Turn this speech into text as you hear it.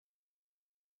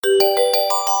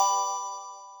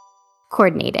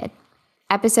Coordinated.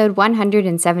 Episode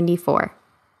 174.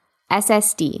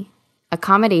 SSD.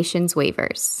 Accommodations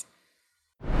Waivers.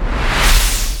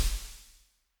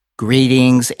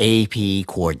 Greetings, AP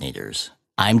coordinators.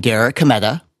 I'm Derek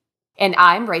Cometa. And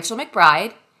I'm Rachel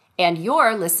McBride, and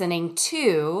you're listening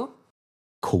to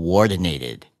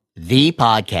Coordinated, the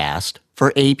podcast for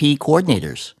AP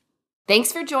coordinators.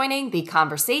 Thanks for joining the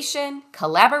conversation,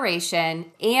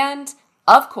 collaboration, and,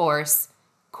 of course,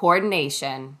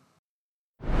 coordination.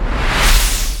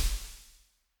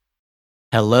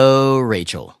 Hello,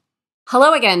 Rachel.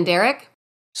 Hello again, Derek.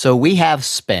 So we have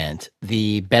spent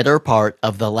the better part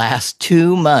of the last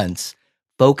 2 months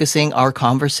focusing our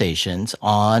conversations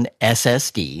on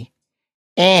SSD,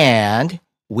 and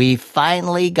we've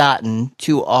finally gotten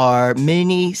to our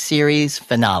mini-series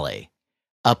finale.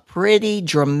 A pretty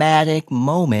dramatic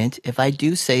moment, if I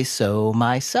do say so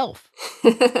myself.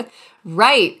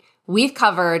 Right. We've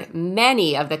covered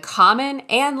many of the common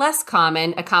and less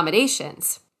common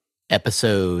accommodations.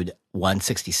 Episode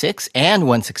 166 and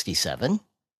 167.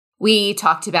 We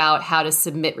talked about how to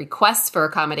submit requests for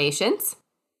accommodations.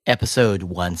 Episode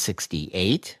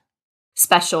 168.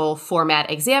 Special format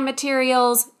exam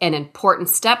materials, an important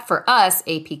step for us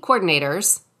AP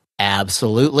coordinators.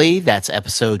 Absolutely, that's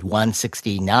episode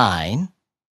 169.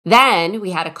 Then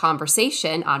we had a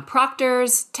conversation on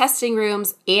proctors, testing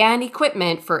rooms, and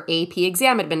equipment for AP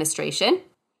exam administration.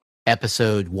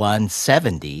 Episode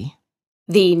 170.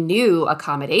 The new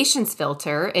accommodations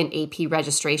filter in AP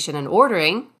registration and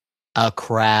ordering. A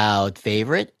crowd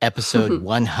favorite, episode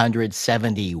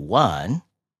 171.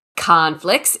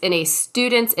 Conflicts in a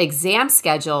student's exam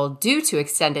schedule due to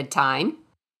extended time.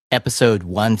 Episode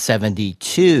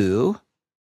 172.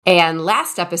 And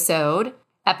last episode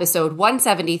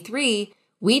 173,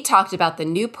 we talked about the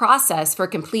new process for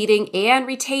completing and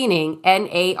retaining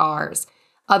NARs,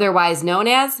 otherwise known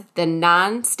as the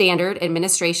Non-Standard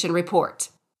Administration Report.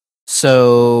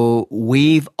 So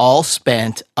we've all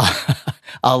spent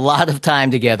a lot of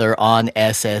time together on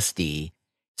SSD.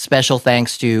 Special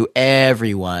thanks to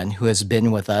everyone who has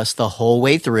been with us the whole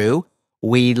way through.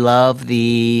 We love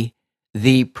the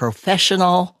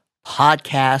professional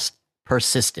podcast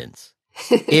persistence.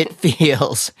 It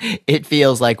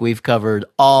feels like we've covered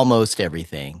almost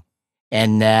everything.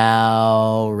 And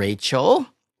now, Rachel,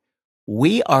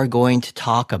 we are going to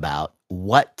talk about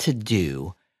what to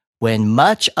do when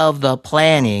much of the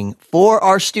planning for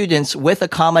our students with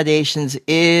accommodations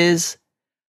is,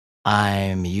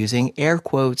 I'm using air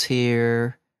quotes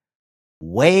here,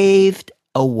 waved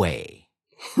away.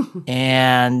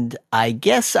 And I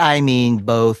guess I mean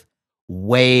both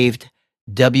waved,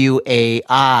 W-A-I-V-E-D,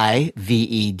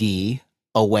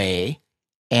 away,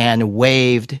 and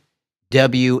waved,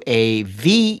 W-A-V-E-D,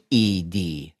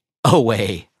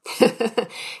 away.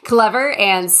 Clever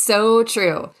and so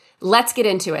true. Let's get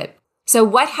into it. So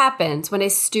what happens when a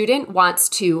student wants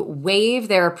to waive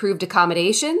their approved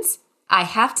accommodations? I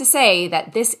have to say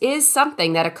that this is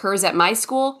something that occurs at my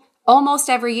school almost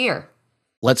every year.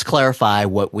 Let's clarify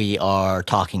what we are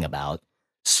talking about.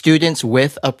 Students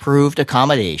with approved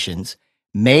accommodations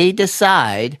may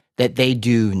decide that they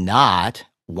do not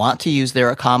want to use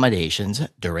their accommodations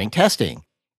during testing.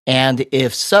 And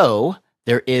if so,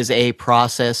 there is a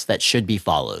process that should be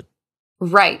followed.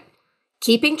 Right.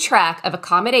 Keeping track of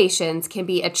accommodations can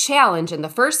be a challenge in the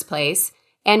first place,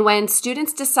 and when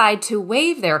students decide to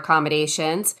waive their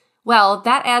accommodations, well,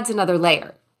 that adds another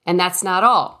layer. And that's not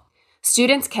all.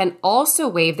 Students can also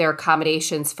waive their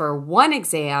accommodations for one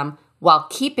exam while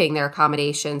keeping their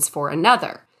accommodations for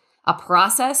another. A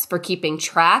process for keeping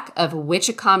track of which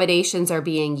accommodations are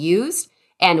being used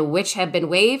and which have been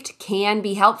waived can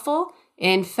be helpful.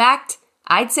 In fact,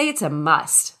 I'd say it's a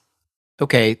must.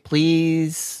 Okay,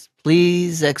 please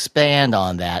expand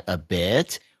on that a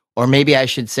bit. Or maybe I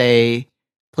should say,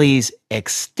 please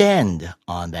extend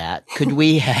on that. Could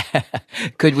we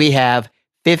have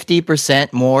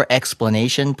 50% more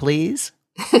explanation, please?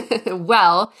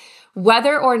 Well,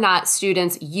 whether or not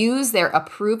students use their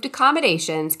approved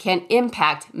accommodations can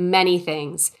impact many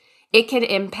things. It can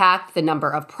impact the number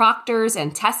of proctors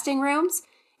and testing rooms.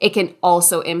 It can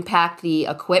also impact the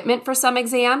equipment for some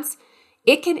exams.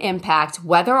 It can impact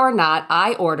whether or not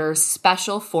I order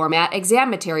special format exam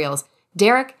materials.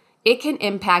 Derek, it can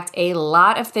impact a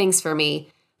lot of things for me,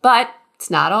 but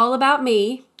it's not all about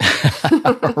me.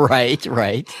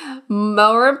 Right.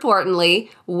 More importantly,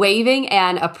 waiving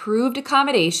an approved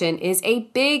accommodation is a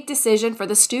big decision for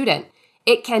the student.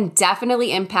 It can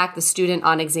definitely impact the student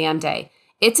on exam day.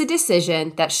 It's a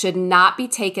decision that should not be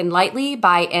taken lightly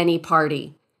by any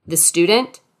party, the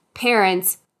student,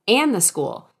 parents, and the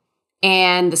school.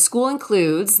 And the school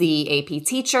includes the AP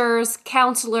teachers,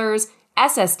 counselors,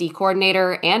 SSD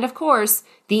coordinator, and of course,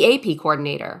 the AP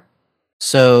coordinator.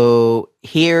 So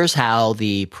here's how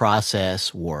the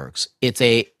process works. It's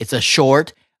a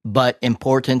short but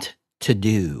important to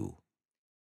do.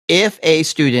 If a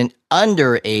student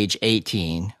under age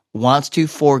 18 wants to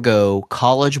forego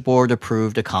College Board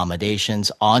approved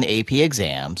accommodations on AP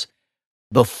exams,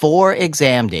 before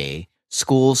exam day,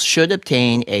 schools should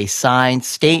obtain a signed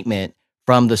statement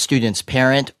from the student's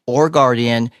parent or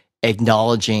guardian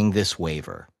acknowledging this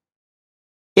waiver.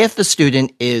 If the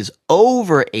student is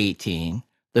over 18,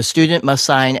 the student must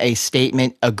sign a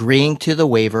statement agreeing to the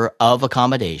waiver of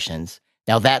accommodations.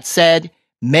 Now, that said,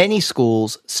 many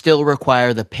schools still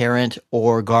require the parent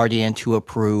or guardian to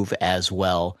approve as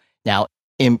well. Now,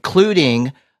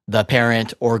 including the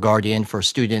parent or guardian for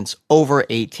students over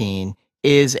 18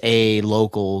 is a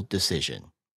local decision.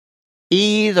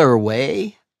 Either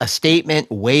way, a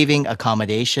statement waiving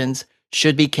accommodations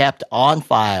should be kept on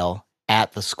file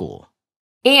at the school.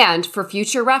 And for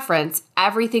future reference,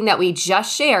 everything that we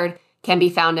just shared can be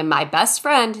found in My Best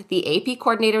Friend, the AP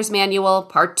Coordinator's Manual,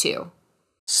 Part 2.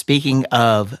 Speaking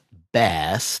of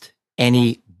best,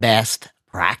 any best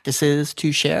practices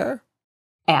to share?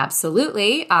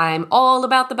 Absolutely. I'm all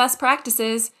about the best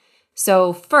practices.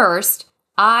 So first,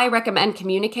 I recommend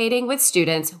communicating with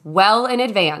students well in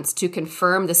advance to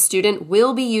confirm the student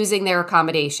will be using their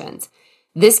accommodations.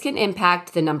 This can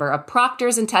impact the number of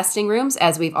proctors and testing rooms,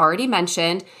 as we've already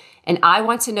mentioned, and I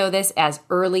want to know this as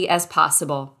early as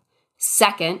possible.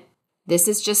 Second, this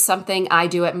is just something I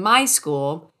do at my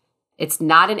school. It's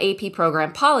not an AP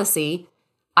program policy.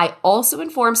 I also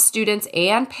inform students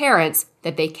and parents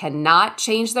that they cannot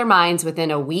change their minds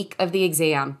within a week of the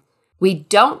exam. We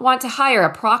don't want to hire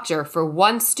a proctor for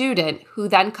one student who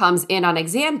then comes in on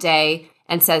exam day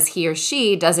and says he or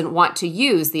she doesn't want to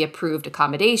use the approved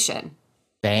accommodation.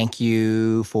 Thank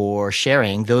you for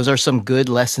sharing. Those are some good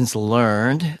lessons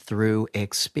learned through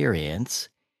experience.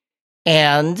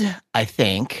 And I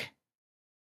think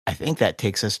that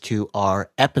takes us to our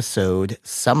episode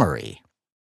summary.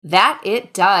 That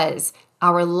it does.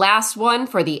 Our last one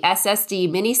for the SSD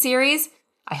miniseries.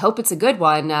 I hope it's a good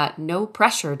one. No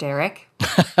pressure, Derek.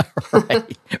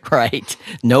 Right.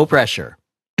 No pressure.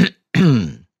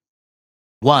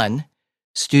 1.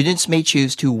 Students may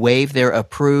choose to waive their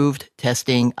approved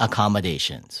testing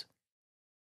accommodations.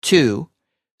 2.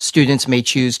 Students may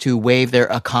choose to waive their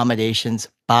accommodations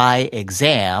by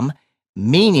exam,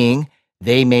 meaning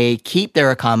they may keep their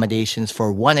accommodations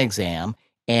for one exam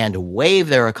and waive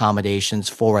their accommodations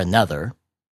for another.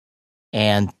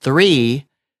 And 3,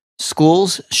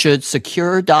 schools should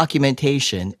secure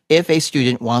documentation if a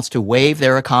student wants to waive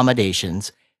their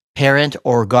accommodations. Parent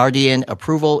or guardian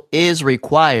approval is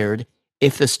required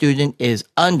if the student is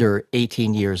under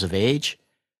 18 years of age.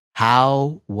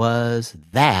 How was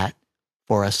that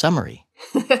for a summary?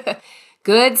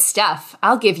 Good stuff.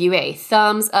 I'll give you a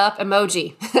thumbs up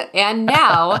emoji. And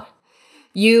now,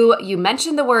 you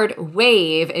mentioned the word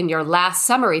waive in your last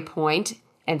summary point.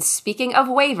 And speaking of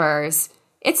waivers,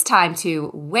 it's time to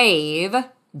wave,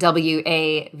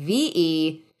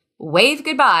 W-A-V-E, wave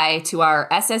goodbye to our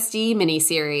SSD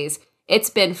miniseries.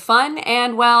 It's been fun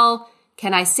and, well,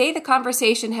 can I say the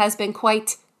conversation has been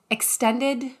quite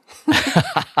extended?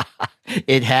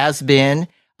 It has been.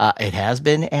 It has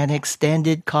been an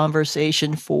extended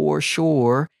conversation for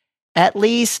sure. At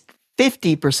least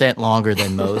 50% longer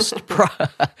than most.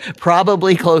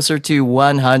 Probably closer to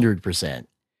 100%.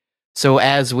 So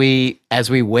as we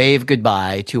wave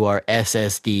goodbye to our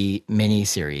SSD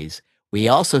mini-series, we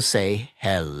also say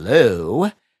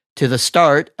hello to the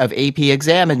start of AP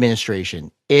exam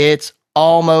administration. It's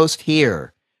almost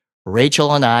here.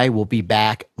 Rachel and I will be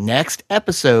back next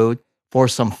episode for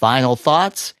some final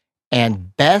thoughts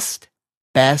and best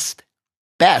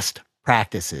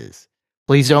practices.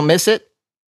 Please don't miss it.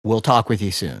 We'll talk with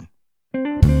you soon.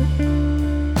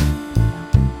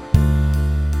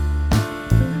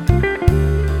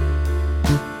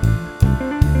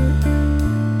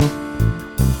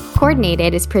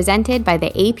 Coordinated is presented by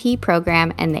the AP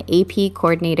program and the AP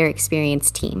Coordinator Experience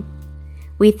team.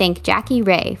 We thank Jackie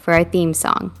Ray for our theme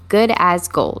song, Good as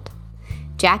Gold.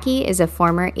 Jackie is a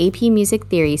former AP Music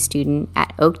Theory student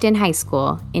at Oakton High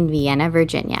School in Vienna,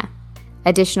 Virginia.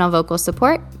 Additional vocal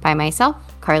support by myself,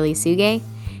 Carly Suge,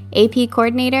 AP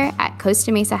Coordinator at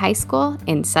Costa Mesa High School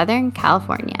in Southern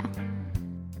California.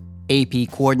 AP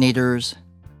coordinators,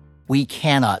 we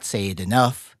cannot say it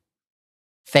enough.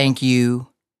 Thank you,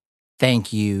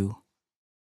 thank you,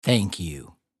 thank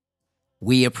you.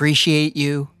 We appreciate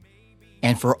you,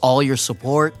 and for all your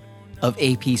support of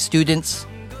AP students,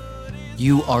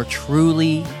 You are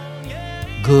truly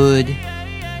good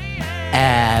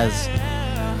as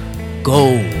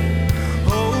gold.